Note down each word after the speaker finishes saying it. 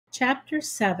Chapter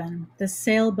 7: The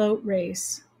Sailboat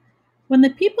Race. When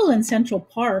the people in Central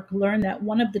Park learned that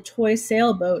one of the toy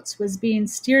sailboats was being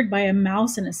steered by a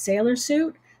mouse in a sailor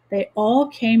suit, they all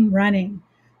came running.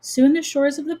 Soon the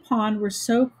shores of the pond were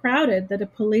so crowded that a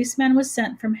policeman was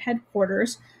sent from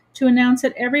headquarters to announce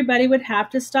that everybody would have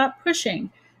to stop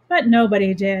pushing, but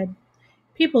nobody did.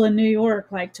 People in New York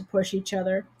like to push each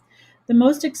other. The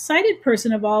most excited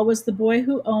person of all was the boy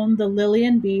who owned the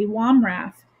Lillian B.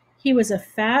 Womrath. He was a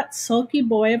fat, sulky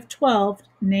boy of 12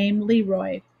 named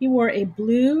Leroy. He wore a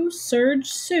blue serge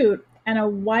suit and a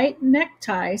white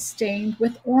necktie stained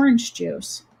with orange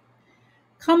juice.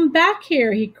 "Come back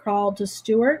here," he called to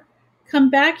Stuart.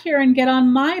 "Come back here and get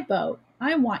on my boat.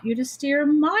 I want you to steer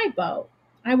my boat.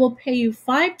 I will pay you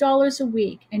 $5 a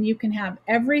week, and you can have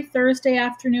every Thursday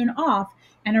afternoon off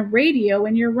and a radio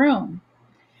in your room."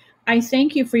 "I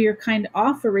thank you for your kind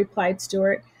offer," replied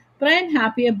Stuart, "but I am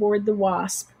happy aboard the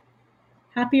Wasp.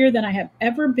 Happier than I have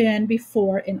ever been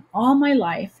before in all my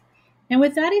life." And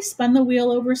with that he spun the wheel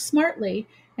over smartly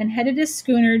and headed his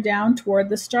schooner down toward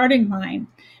the starting line,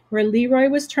 where Leroy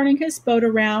was turning his boat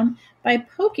around by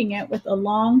poking it with a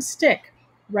long stick,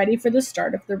 ready for the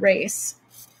start of the race.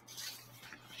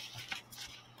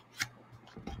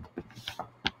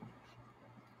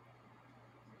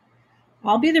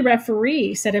 "I'll be the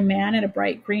referee," said a man in a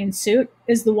bright green suit.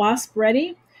 "Is the Wasp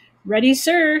ready?" "Ready,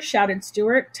 sir," shouted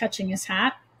Stuart, touching his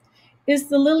hat. "Is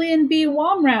the Lillian B.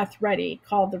 Womrath ready?"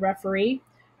 called the referee.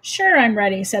 "Sure, I'm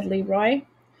ready," said Leroy.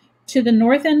 "To the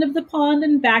north end of the pond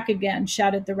and back again,"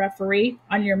 shouted the referee.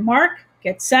 "On your mark,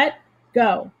 get set,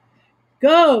 go."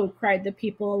 "Go!" cried the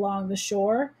people along the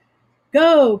shore.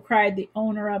 "Go!" cried the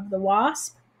owner of the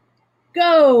Wasp.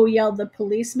 "Go!" yelled the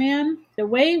policeman.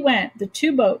 Away went the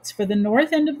two boats for the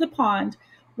north end of the pond,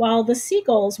 while the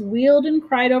seagulls wheeled and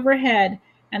cried overhead,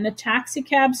 and the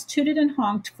taxicabs tooted and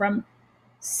honked from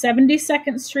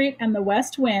 72nd Street, and the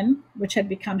West Wind, which had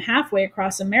become halfway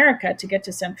across America to get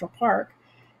to Central Park,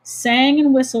 sang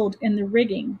and whistled in the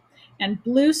rigging, and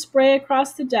blew spray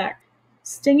across the deck,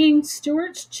 stinging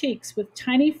Stuart's cheeks with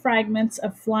tiny fragments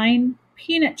of flying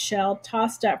peanut shell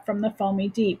tossed up from the foamy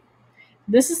deep.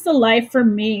 "This is the life for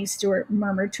me," Stuart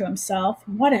murmured to himself.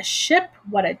 "What a ship,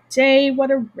 what a day, what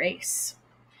a race."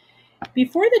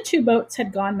 Before the two boats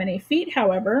had gone many feet,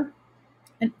 however,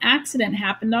 an accident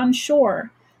happened on shore.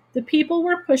 The people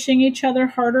were pushing each other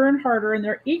harder and harder in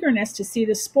their eagerness to see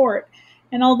the sport,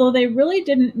 and although they really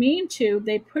didn't mean to,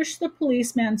 they pushed the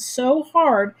policeman so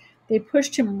hard they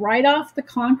pushed him right off the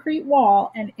concrete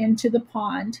wall and into the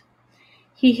pond.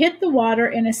 He hit the water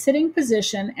in a sitting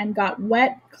position and got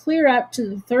wet clear up to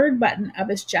the third button of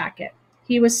his jacket.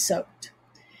 He was soaked.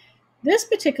 This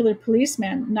particular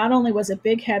policeman not only was a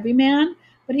big, heavy man,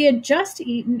 but he had just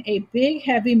eaten a big,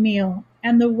 heavy meal,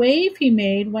 and the wave he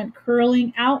made went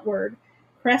curling outward,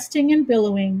 cresting and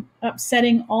billowing,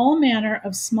 upsetting all manner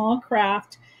of small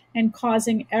craft and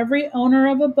causing every owner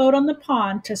of a boat on the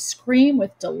pond to scream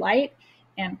with delight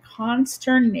and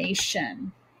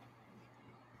consternation.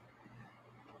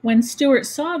 When Stuart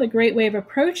saw the great wave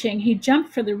approaching, he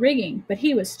jumped for the rigging, but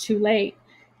he was too late.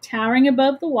 Towering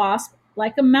above the Wasp,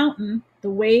 like a mountain, the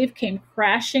wave came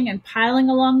crashing and piling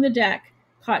along the deck,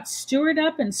 caught Stuart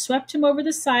up and swept him over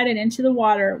the side and into the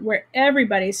water, where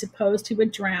everybody supposed he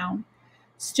would drown.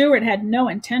 Stuart had no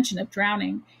intention of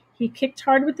drowning. He kicked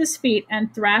hard with his feet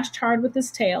and thrashed hard with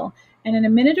his tail, and in a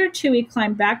minute or two he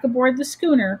climbed back aboard the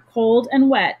schooner, cold and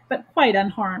wet, but quite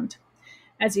unharmed.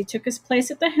 As he took his place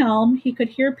at the helm, he could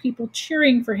hear people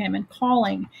cheering for him and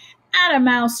calling, "Atta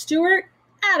mouse, Stuart!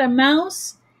 Atta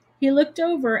mouse!" He looked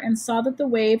over and saw that the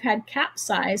wave had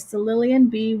capsized the Lillian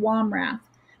B. Womrath,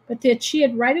 but that she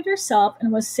had righted herself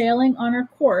and was sailing on her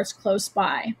course close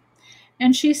by.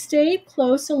 And she stayed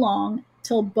close along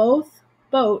till both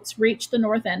boats reached the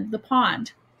north end of the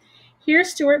pond. Here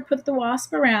Stuart put the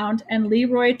Wasp around, and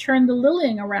Leroy turned the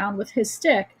Lillian around with his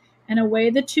stick, and away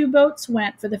the two boats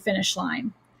went for the finish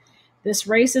line. "This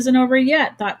race isn't over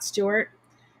yet," thought Stuart.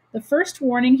 The first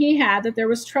warning he had that there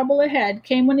was trouble ahead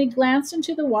came when he glanced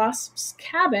into the Wasp's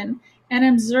cabin and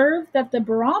observed that the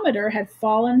barometer had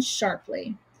fallen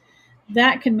sharply.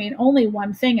 That could mean only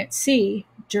one thing at sea: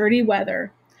 dirty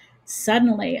weather.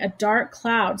 Suddenly, a dark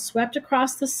cloud swept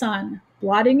across the sun,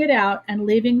 blotting it out and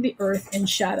leaving the earth in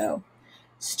shadow.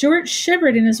 Stuart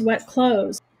shivered in his wet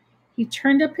clothes. He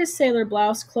turned up his sailor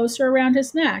blouse closer around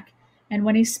his neck, and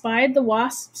when he spied the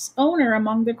Wasp's owner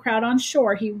among the crowd on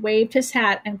shore, he waved his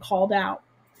hat and called out,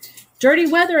 "Dirty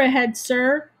weather ahead,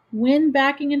 sir. Wind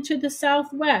backing into the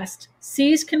southwest.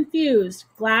 Seas confused.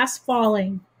 Glass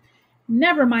falling."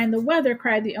 "Never mind the weather,"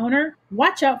 cried the owner.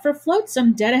 "Watch out for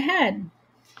flotsam dead ahead."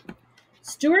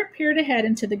 Stuart peered ahead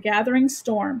into the gathering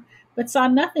storm, but saw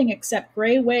nothing except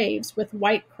gray waves with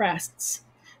white crests.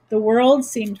 The world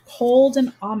seemed cold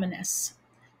and ominous.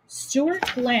 Stuart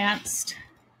glanced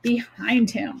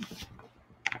behind him.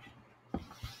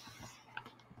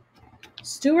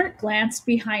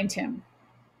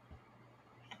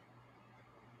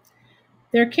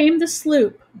 There came the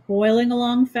sloop, boiling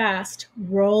along fast,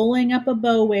 rolling up a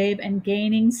bow wave and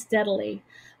gaining steadily.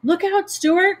 "Look out,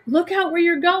 Stuart! Look out where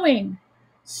you're going!"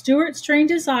 Stuart strained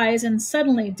his eyes, and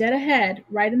suddenly, dead ahead,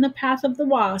 right in the path of the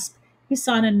Wasp, he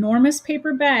saw an enormous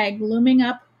paper bag looming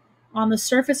up on the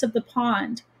surface of the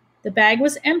pond. The bag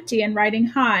was empty and riding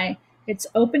high, its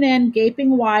open end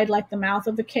gaping wide like the mouth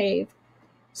of a cave.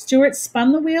 Stuart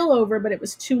spun the wheel over, but it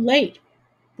was too late.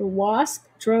 The Wasp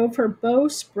drove her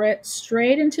bowsprit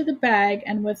straight into the bag,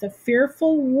 and with a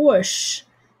fearful whoosh,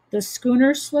 the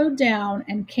schooner slowed down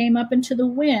and came up into the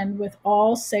wind with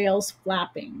all sails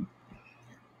flapping.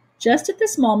 Just at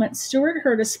this moment, Stuart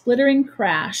heard a splittering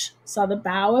crash, saw the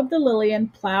bow of the Lilian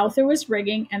plow through his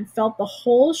rigging, and felt the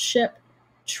whole ship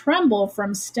tremble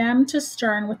from stem to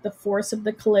stern with the force of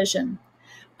the collision.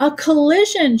 "A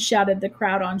collision!" shouted the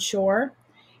crowd on shore.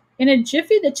 In a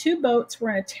jiffy, the two boats were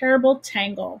in a terrible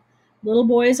tangle. Little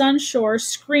boys on shore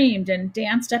screamed and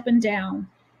danced up and down.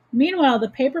 Meanwhile, the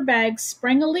paper bag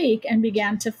sprang a leak and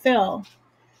began to fill.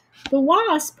 The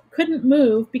Wasp couldn't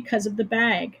move because of the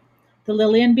bag. The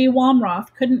Lilian B.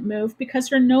 Walmroth couldn't move because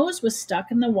her nose was stuck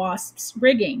in the Wasp's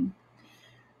rigging.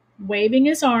 Waving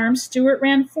his arms, Stuart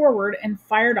ran forward and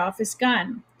fired off his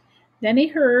gun. Then he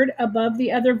heard, above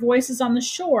the other voices on the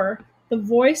shore, the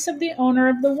voice of the owner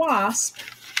of the Wasp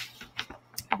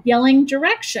yelling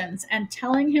directions and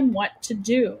telling him what to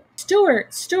do.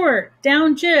 "Stuart, Stuart,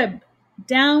 down jib,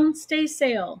 down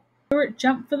staysail." Stuart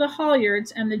jumped for the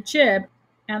halyards and the jib,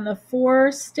 and the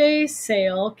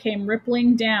forestaysail came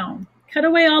rippling down. "Cut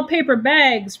away all paper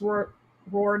bags,"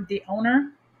 roared the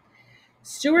owner.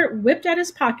 Stuart whipped out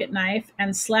his pocket knife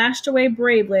and slashed away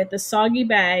bravely at the soggy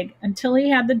bag until he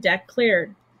had the deck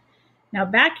cleared. "Now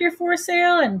back your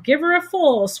foresail and give her a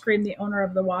full," screamed the owner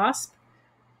of the Wasp.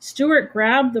 Stuart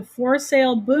grabbed the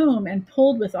foresail boom and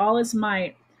pulled with all his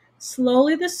might.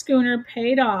 Slowly the schooner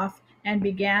paid off and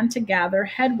began to gather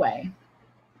headway.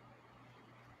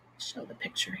 Show the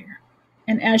picture here.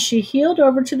 And as she heeled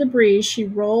over to the breeze, she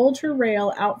rolled her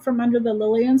rail out from under the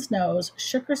Lilian's nose,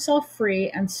 shook herself free,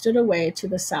 and stood away to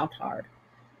the southward.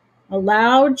 A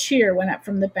loud cheer went up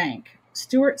from the bank.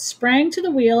 Stuart sprang to the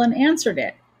wheel and answered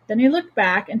it. Then he looked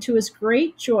back, and to his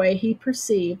great joy he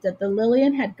perceived that the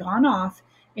Lilian had gone off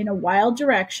in a wild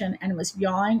direction and was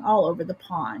yawing all over the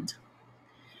pond.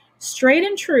 Straight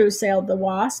and true sailed the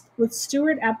Wasp, with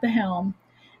Stuart at the helm.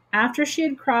 After she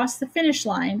had crossed the finish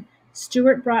line,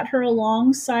 Stuart brought her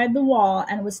alongside the wall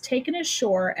and was taken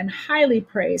ashore and highly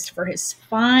praised for his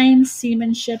fine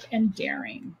seamanship and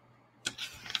daring.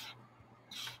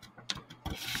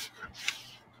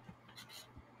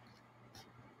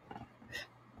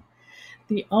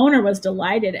 The owner was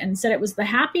delighted and said it was the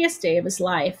happiest day of his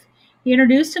life. He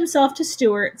introduced himself to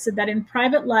Stuart, said that in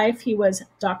private life he was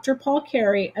Dr. Paul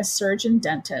Carey, a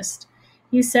surgeon-dentist.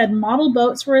 He said model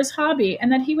boats were his hobby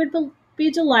and that he would be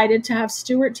delighted to have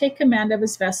Stuart take command of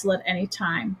his vessel at any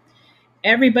time.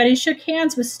 Everybody shook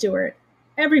hands with Stuart.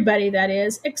 Everybody, that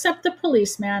is, except the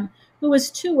policeman, who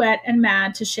was too wet and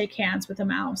mad to shake hands with a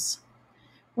mouse.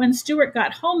 When Stuart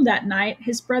got home that night,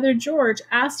 his brother George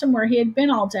asked him where he had been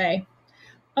all day.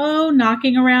 "Oh,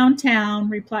 knocking around town,"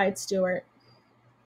 replied Stuart.